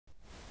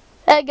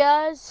Hey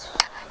guys,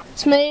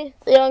 it's me,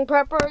 the Young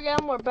Prepper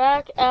again. We're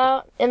back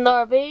out in the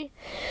RV.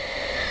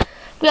 I'm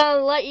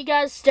gonna let you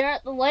guys stare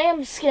at the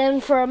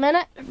lambskin for a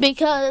minute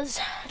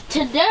because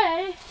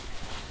today,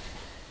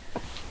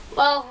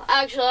 well,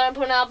 actually I'm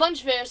putting out a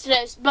bunch of videos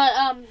today, but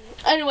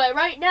anyway,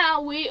 right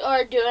now we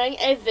are doing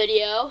a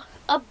video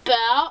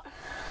about,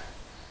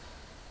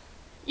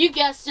 you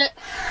guessed it,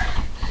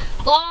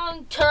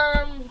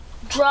 long-term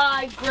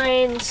dry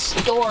grain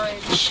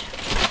storage.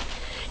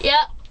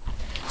 Yep.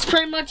 It's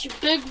pretty much a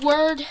big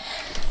word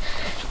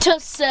to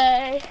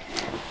say.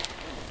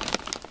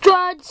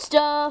 Dried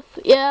stuff,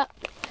 yeah.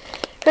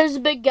 Here's a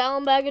big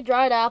gallon bag of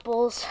dried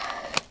apples.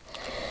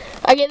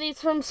 I get these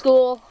from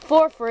school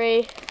for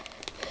free.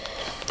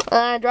 And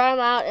I dry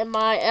them out in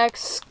my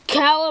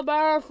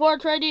Excalibur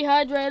 4-tray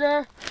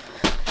dehydrator.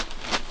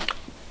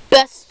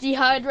 Best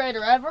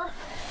dehydrator ever.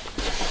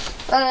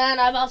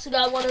 And I've also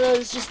got one of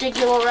those just big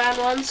little round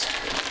ones.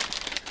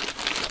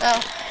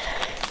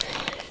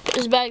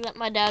 This bag that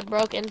my dad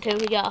broke into,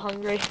 he got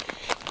hungry.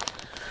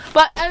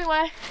 But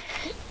anyway,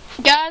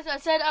 guys, I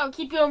said I would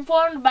keep you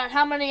informed about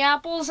how many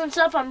apples and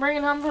stuff I'm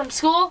bringing home from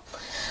school.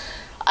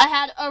 I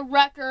had a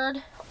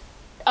record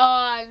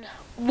on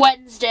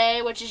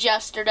Wednesday, which is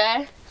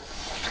yesterday.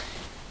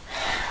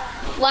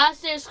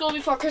 Last day of school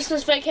before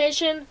Christmas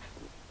vacation,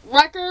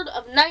 record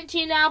of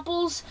 19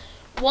 apples,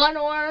 1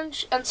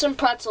 orange, and some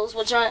pretzels,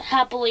 which I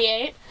happily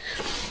ate.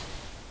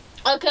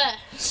 Okay,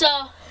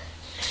 so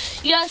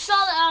you guys saw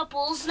the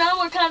apples. Now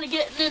we're kind of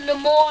getting into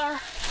more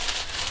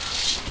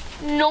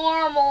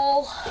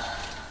normal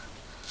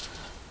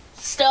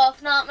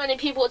stuff. Not many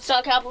people would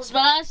stock apples, but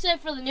I say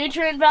for the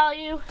nutrient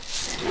value,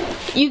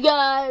 you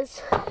guys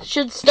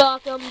should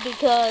stock them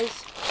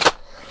because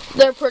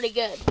they're pretty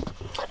good.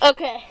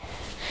 Okay.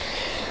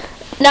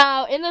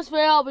 Now, in this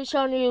video, I'll be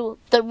showing you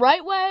the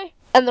right way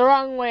and the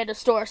wrong way to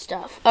store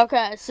stuff.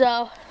 Okay,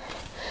 so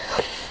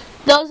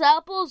those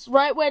apples,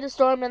 right way to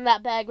store them in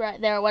that bag right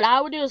there. What I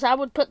would do is I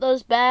would put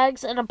those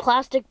bags in a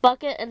plastic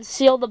bucket and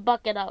seal the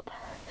bucket up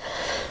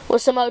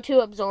with some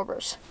O2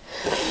 absorbers.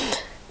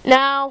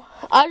 Now,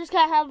 I just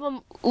kind of have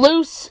them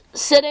loose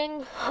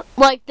sitting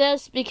like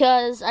this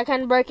because I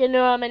kind of break into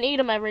them and eat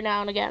them every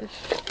now and again.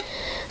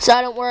 So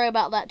I don't worry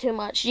about that too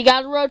much. You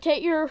got to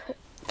rotate your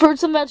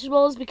fruits and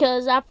vegetables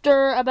because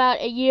after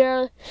about a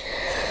year,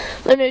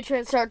 the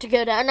nutrients start to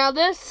go down. Now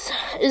this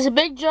is a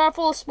big jar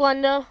full of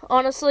Splenda.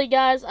 Honestly,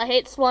 guys, I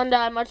hate Splenda.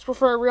 I much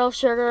prefer real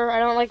sugar. I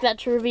don't like that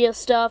Truvia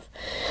stuff.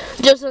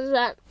 Just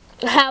doesn't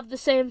have the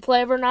same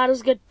flavor. Not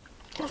as good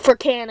for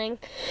canning.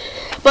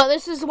 But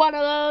this is one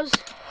of those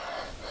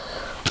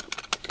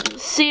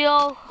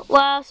seal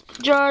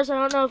lasp jars. I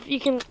don't know if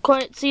you can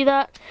quite see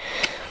that.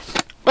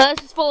 But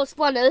this is full of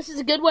Splenda. This is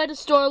a good way to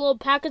store little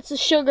packets of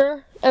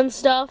sugar and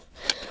stuff.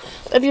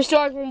 If you're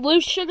storing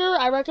loose sugar,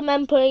 I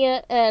recommend putting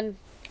it in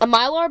a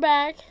Mylar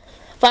bag,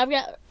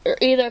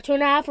 either a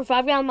 2.5 or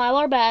 5 gallon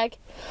Mylar bag,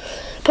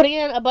 putting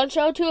in a bunch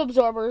of O2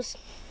 absorbers,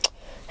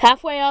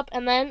 halfway up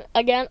and then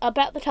again up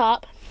at the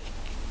top,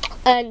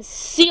 and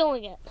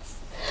sealing it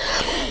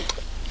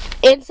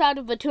inside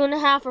of a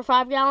 2.5 or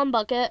 5 gallon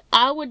bucket.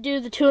 I would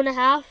do the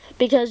 2.5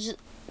 because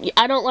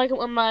I don't like it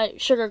when my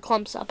sugar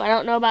clumps up. I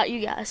don't know about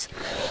you guys.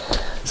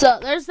 So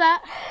there's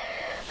that.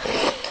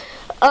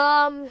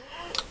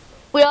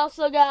 We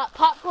also got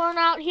popcorn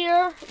out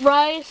here,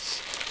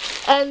 rice,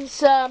 and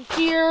some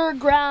pure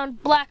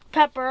ground black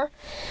pepper.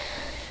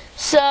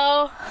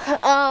 So,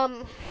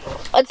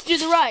 let's do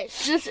the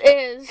rice. This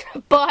is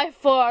by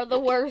far the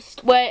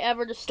worst way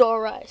ever to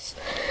store rice.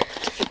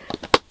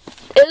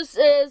 This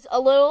is a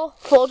little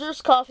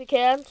Folgers coffee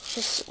can.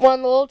 Just one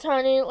of the little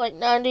tiny, like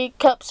 90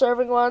 cup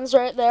serving ones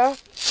right there.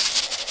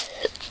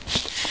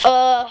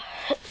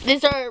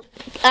 These are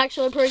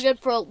actually pretty good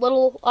for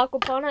little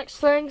aquaponics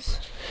things.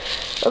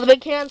 The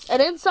big cans.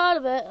 And inside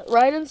of it,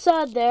 right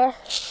inside there,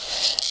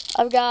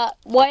 I've got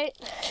white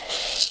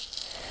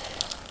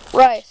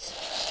rice.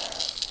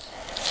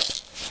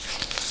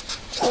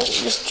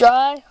 Just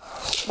dry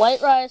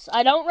white rice.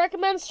 I don't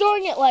recommend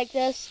storing it like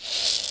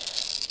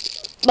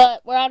this,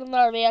 but we're out in the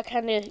RV. I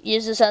kind of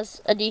use this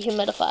as a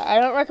dehumidifier.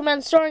 I don't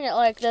recommend storing it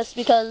like this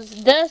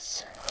because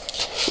this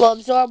will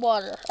absorb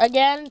water.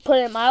 Again, put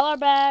it in Mylar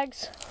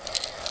bags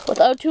with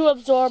O2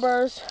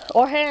 absorbers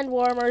or hand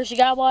warmers. You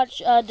gotta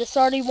watch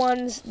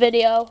Desarty1's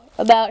video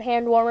about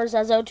hand warmers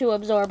as O2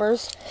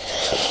 absorbers.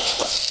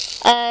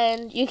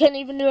 And you can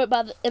even do it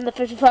in the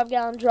 55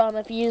 gallon drum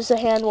if you use the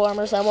hand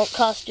warmers. That won't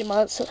cost you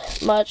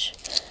much.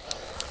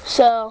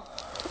 So,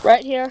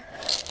 right here,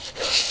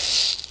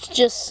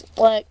 just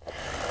like,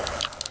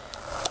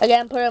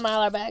 again, put it in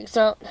Mylar bags.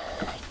 Don't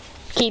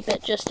keep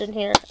it just in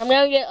here. I'm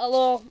gonna get a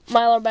little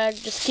Mylar bag,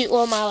 just cute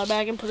little Mylar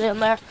bag, and put it in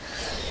there.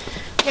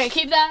 I'm gonna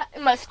keep that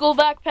in my school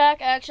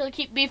backpack. I actually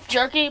keep beef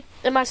jerky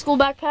in my school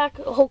backpack,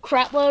 a whole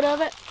crap load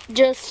of it.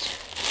 Just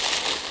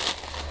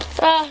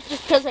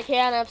because I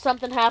can. If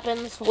something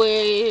happens,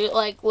 we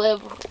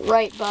live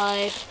right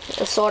by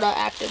a sort of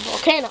active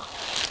volcano.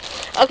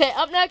 Okay,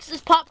 up next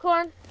is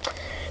popcorn.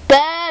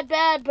 Bad,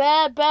 bad,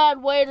 bad,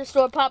 bad way to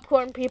store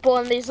popcorn, people,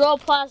 in these little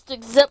plastic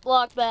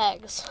Ziploc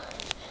bags.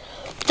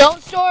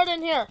 Don't store it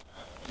in here.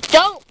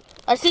 Don't.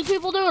 I see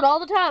people do it all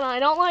the time. I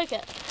don't like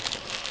it.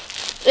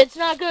 It's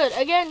not good.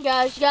 Again,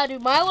 guys, you gotta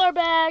do Mylar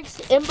bags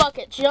in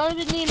buckets. You don't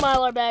even need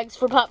Mylar bags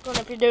for popcorn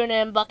if you're doing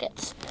it in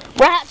buckets.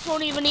 Rats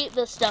won't even eat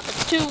this stuff.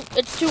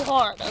 It's too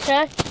hard,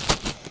 okay?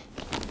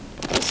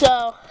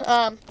 So,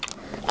 I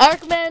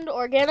recommend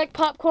organic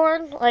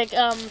popcorn, like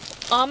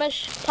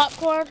Amish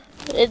popcorn.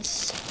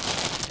 It's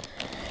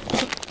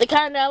the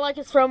kind I like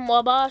is from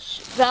Wabash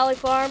Valley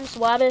Farms,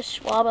 Wabash.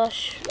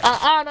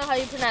 I don't know how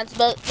you pronounce it,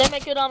 but they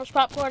make good Amish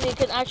popcorn. You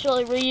can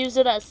actually reuse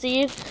it as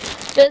seed.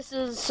 This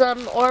is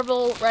some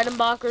Orville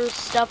Redenbacher's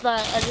stuff that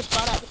I just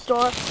bought at the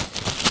store.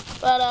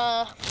 But,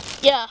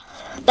 yeah,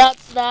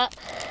 that's that.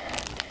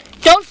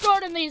 Don't store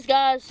it in these,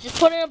 guys. Just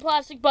put it in a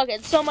plastic bucket.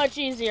 It's so much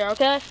easier,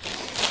 okay?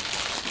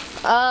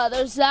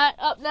 There's that.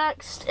 Up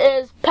next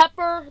is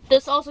pepper.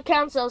 This also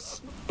counts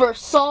as for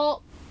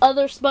salt,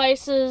 other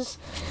spices,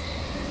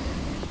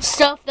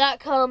 stuff that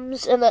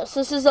comes in this.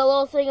 This is a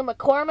little thing of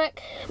McCormick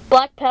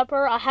black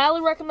pepper. I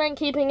highly recommend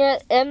keeping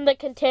it in the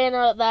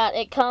container that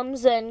it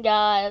comes in,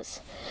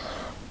 guys.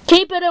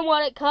 Keep it in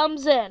what it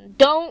comes in.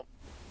 Don't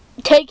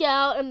take it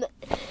out. And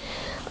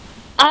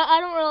I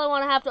don't really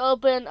want to have to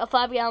open a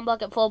 5-gallon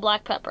bucket full of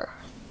black pepper.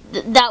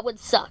 That would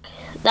suck.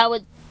 That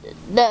would...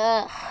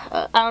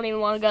 I don't even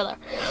want to go there.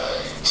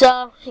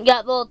 So, you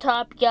got the little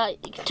top, you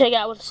can take it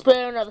out with a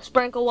spoon or the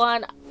sprinkle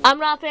one. I'm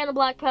not a fan of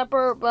black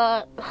pepper,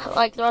 but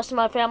like the rest of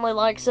my family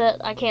likes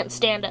it. I can't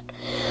stand it.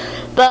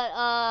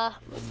 But,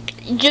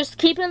 just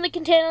keep it in the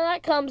container that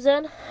it comes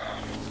in.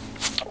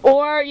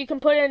 Or you can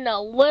put it in a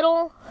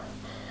little,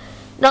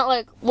 not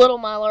like little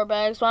Mylar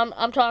bags, but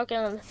I'm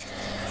talking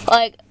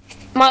like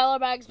Mylar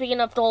bags big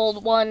enough to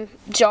hold 1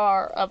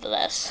 jar of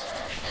this.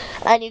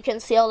 And you can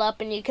seal it up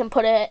and you can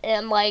put it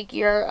in like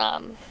your,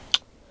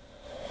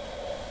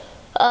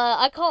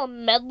 I call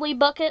them medley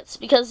buckets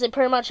because they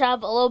pretty much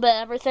have a little bit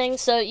of everything.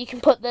 So you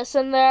can put this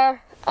in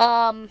there.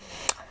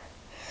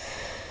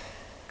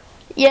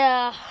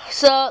 Yeah,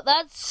 so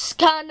that's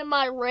kind of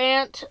my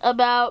rant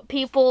about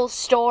people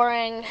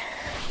storing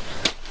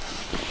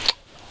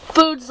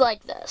foods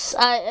like this.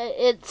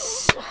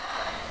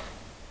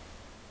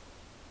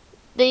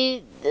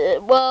 The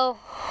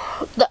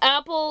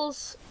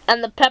apples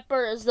and the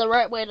pepper is the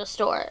right way to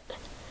store it.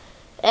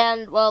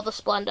 And, well, the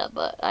Splenda,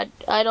 but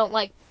I don't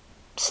like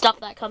stuff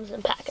that comes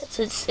in packets.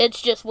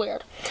 It's just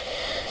weird.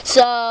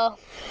 So,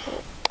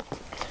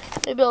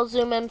 maybe I'll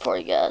zoom in for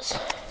you guys.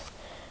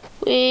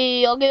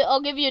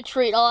 I'll give you a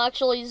treat. I'll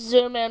actually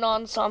zoom in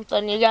on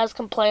something. You guys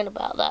complain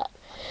about that.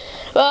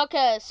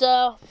 Okay,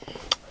 so,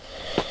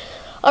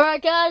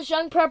 alright guys,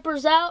 Young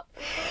Prepper's out.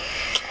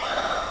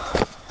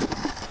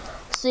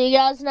 See you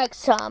guys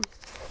next time.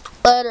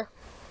 Later.